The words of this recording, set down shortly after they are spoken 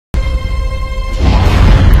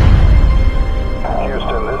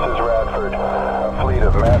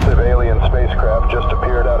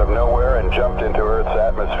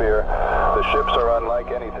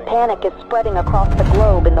panic is spreading across the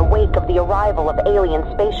globe in the wake of the arrival of alien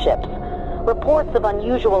spaceships. Reports of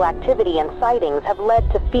unusual activity and sightings have led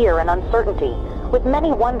to fear and uncertainty, with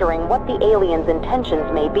many wondering what the aliens'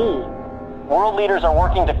 intentions may be. World leaders are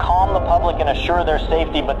working to calm the public and assure their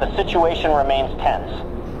safety, but the situation remains tense.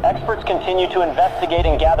 Experts continue to investigate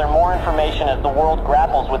and gather more information as the world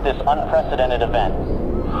grapples with this unprecedented event.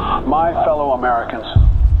 My fellow Americans,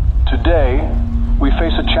 today we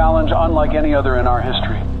face a challenge unlike any other in our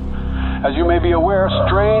history. As you may be aware,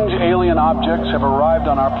 strange alien objects have arrived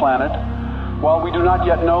on our planet. While we do not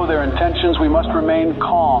yet know their intentions, we must remain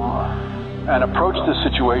calm and approach this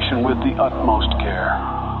situation with the utmost care.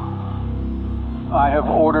 I have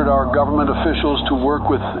ordered our government officials to work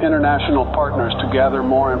with international partners to gather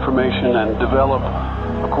more information and develop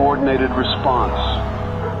a coordinated response.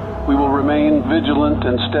 We will remain vigilant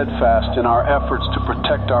and steadfast in our efforts to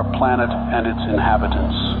protect our planet and its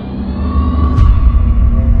inhabitants.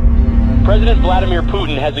 President Vladimir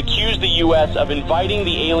Putin has accused the U.S. of inviting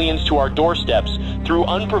the aliens to our doorsteps through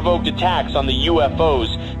unprovoked attacks on the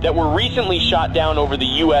UFOs that were recently shot down over the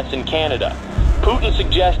U.S. and Canada. Putin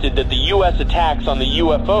suggested that the U.S. attacks on the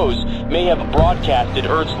UFOs may have broadcasted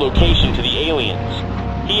Earth's location to the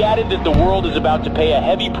aliens. He added that the world is about to pay a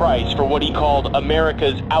heavy price for what he called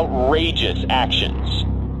America's outrageous actions.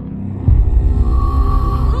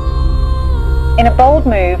 In a bold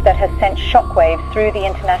move that has sent shockwaves through the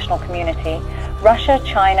international community, Russia,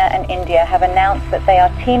 China and India have announced that they are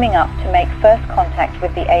teaming up to make first contact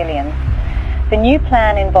with the aliens. The new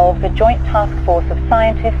plan involves a joint task force of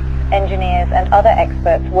scientists, engineers and other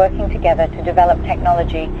experts working together to develop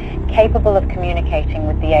technology capable of communicating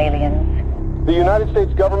with the aliens. The United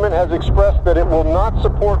States government has expressed that it will not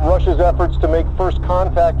support Russia's efforts to make first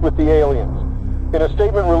contact with the aliens. In a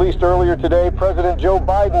statement released earlier today, President Joe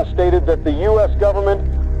Biden stated that the U.S. government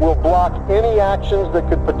will block any actions that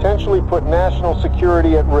could potentially put national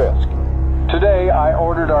security at risk. Today, I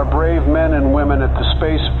ordered our brave men and women at the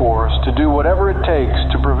Space Force to do whatever it takes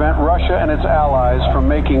to prevent Russia and its allies from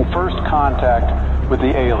making first contact with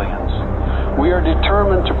the aliens. We are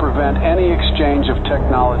determined to prevent any exchange of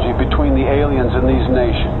technology between the aliens and these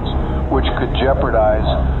nations, which could jeopardize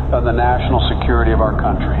the national security of our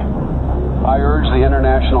country. I urge the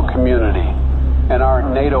international community and our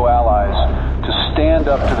NATO allies to stand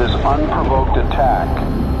up to this unprovoked attack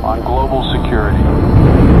on global security.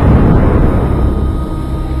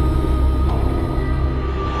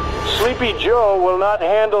 Sleepy Joe will not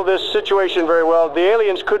handle this situation very well. The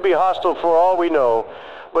aliens could be hostile for all we know.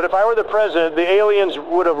 But if I were the president, the aliens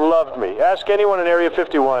would have loved me. Ask anyone in Area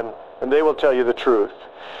 51, and they will tell you the truth.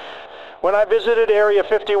 When I visited Area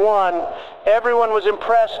 51, everyone was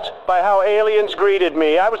impressed by how aliens greeted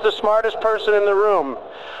me. I was the smartest person in the room.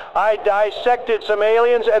 I dissected some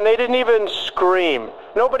aliens, and they didn't even scream.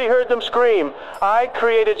 Nobody heard them scream. I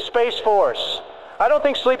created Space Force. I don't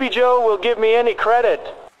think Sleepy Joe will give me any credit.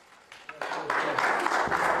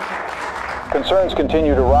 Concerns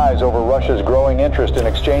continue to rise over Russia's growing interest in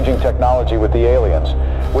exchanging technology with the aliens,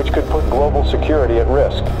 which could put global security at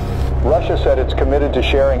risk. Russia said it's committed to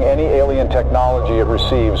sharing any alien technology it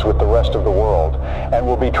receives with the rest of the world and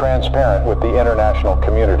will be transparent with the international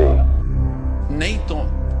community. NATO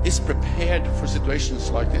is prepared for situations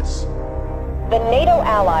like this. The NATO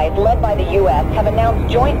allies, led by the U.S., have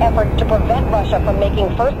announced joint efforts to prevent Russia from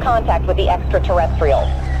making first contact with the extraterrestrials.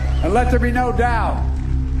 And let there be no doubt,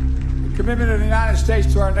 the commitment of the United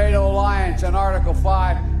States to our NATO alliance and Article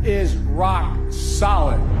 5 is rock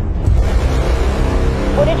solid.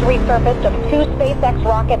 Footage resurfaced of 2 SpaceX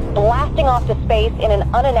rockets blasting off to space in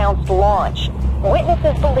an unannounced launch.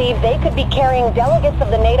 Witnesses believe they could be carrying delegates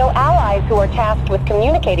of the NATO allies who are tasked with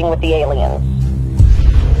communicating with the aliens.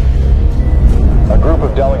 A group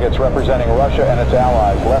of delegates representing Russia and its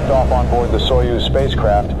allies left off on board the Soyuz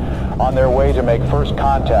spacecraft on their way to make first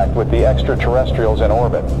contact with the extraterrestrials in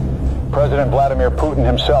orbit. President Vladimir Putin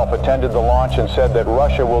himself attended the launch and said that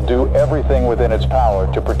Russia will do everything within its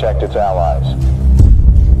power to protect its allies.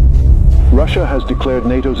 Russia has declared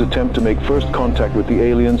NATO's attempt to make first contact with the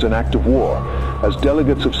aliens an act of war, as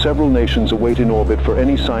delegates of several nations await in orbit for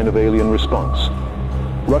any sign of alien response.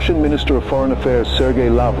 Russian Minister of Foreign Affairs Sergei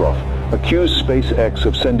Lavrov accused SpaceX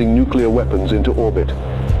of sending nuclear weapons into orbit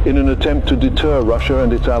in an attempt to deter Russia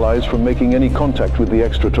and its allies from making any contact with the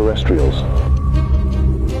extraterrestrials.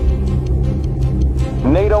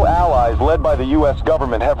 NATO allies led by the U.S.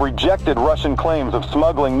 government have rejected Russian claims of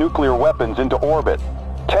smuggling nuclear weapons into orbit.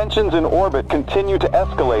 Tensions in orbit continue to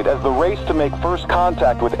escalate as the race to make first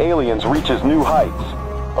contact with aliens reaches new heights.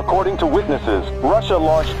 According to witnesses, Russia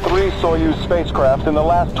launched 3 Soyuz spacecraft in the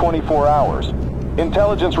last 24 hours.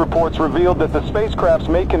 Intelligence reports revealed that the spacecrafts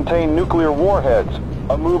may contain nuclear warheads,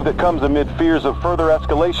 a move that comes amid fears of further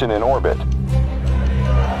escalation in orbit.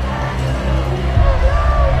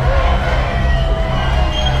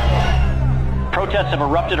 Protests have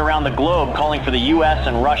erupted around the globe calling for the U.S.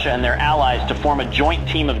 and Russia and their allies to form a joint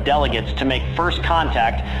team of delegates to make first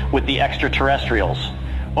contact with the extraterrestrials.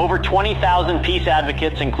 Over 20,000 peace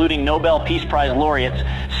advocates, including Nobel Peace Prize laureates,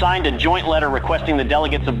 signed a joint letter requesting the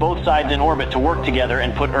delegates of both sides in orbit to work together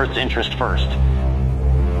and put Earth's interest first.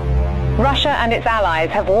 Russia and its allies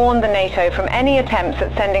have warned the NATO from any attempts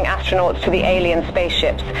at sending astronauts to the alien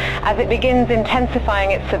spaceships as it begins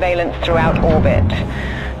intensifying its surveillance throughout orbit.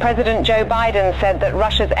 President Joe Biden said that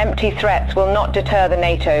Russia's empty threats will not deter the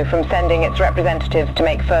NATO from sending its representatives to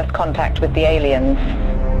make first contact with the aliens.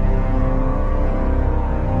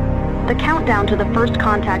 The countdown to the first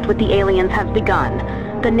contact with the aliens has begun.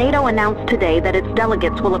 The NATO announced today that its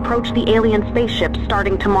delegates will approach the alien spaceships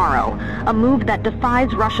starting tomorrow, a move that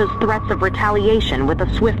defies Russia's threats of retaliation with a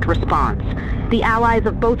swift response. The allies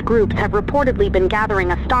of both groups have reportedly been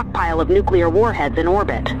gathering a stockpile of nuclear warheads in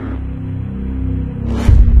orbit.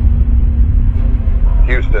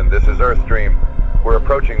 Houston, this is Earthstream. We're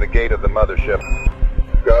approaching the gate of the mothership.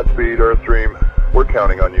 Godspeed, Earthstream. We're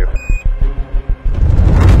counting on you.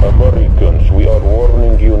 Americans, we are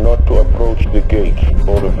warning you not to approach the gates,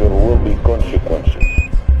 or there will be consequences.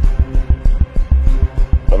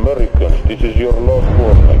 Americans, this is your last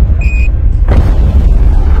warning.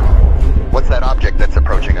 What's that object that's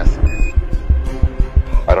approaching us?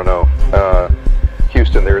 I don't know.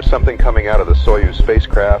 Houston, there is something coming out of the Soyuz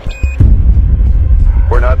spacecraft.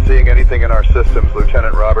 We're not seeing anything in our systems,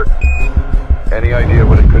 Lieutenant Robert. Any idea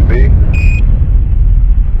what it could be?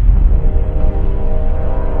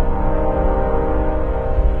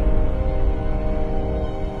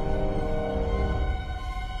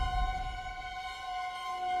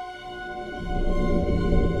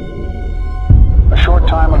 A short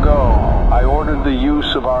time ago, I ordered the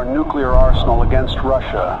use of our nuclear arsenal against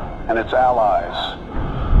Russia and its allies,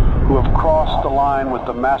 who have crossed the line with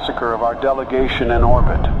the massacre of our delegation in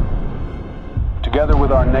orbit. Together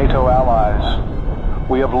with our NATO allies,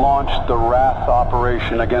 we have launched the Wrath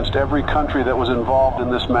operation against every country that was involved in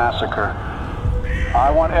this massacre.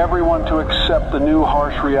 I want everyone to accept the new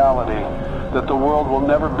harsh reality that the world will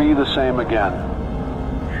never be the same again.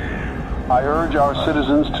 I urge our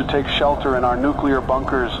citizens to take shelter in our nuclear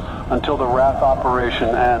bunkers until the Wrath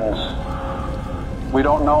operation ends. We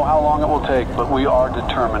don't know how long it will take, but we are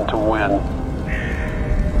determined to win.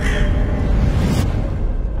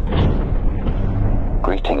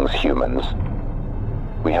 Greetings, humans.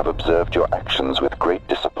 We have observed your actions with great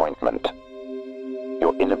disappointment.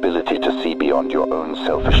 Your inability to see beyond your own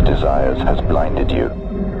selfish desires has blinded you.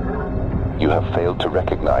 You have failed to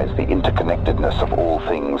recognize the interconnectedness of all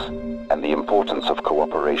things and the importance of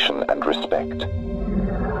cooperation and respect.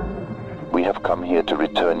 We have come here to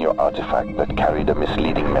return your artifact that carried a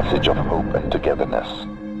misleading message of hope and togetherness.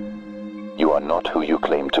 You are not who you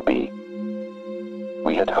claim to be.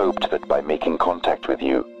 We had hoped that by making contact with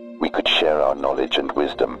you, we could share our knowledge and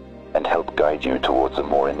wisdom and help guide you towards a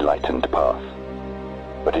more enlightened path.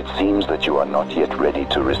 But it seems that you are not yet ready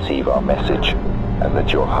to receive our message, and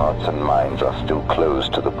that your hearts and minds are still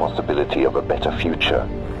closed to the possibility of a better future.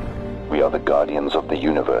 We are the guardians of the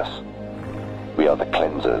universe. We are the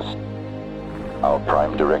cleansers. Our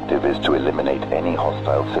prime directive is to eliminate any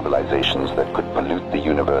hostile civilizations that could pollute the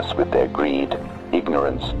universe with their greed,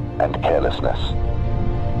 ignorance, and carelessness.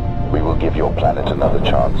 We will give your planet another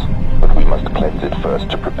chance, but we must cleanse it first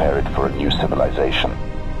to prepare it for a new civilization.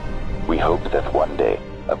 We hope that one day,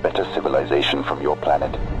 a better civilization from your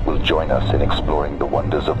planet will join us in exploring the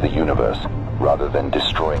wonders of the universe, rather than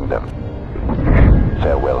destroying them.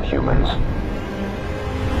 Farewell, humans.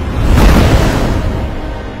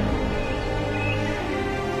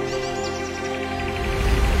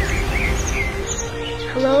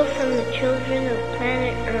 Hello from the children of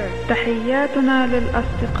planet Earth. تحياتنا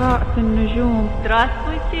للأصدقاء في النجوم.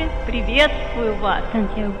 Здравствуйте, приветствую вас.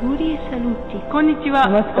 Сантьягури салути. Конничева.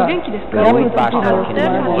 Оgenki desu ka?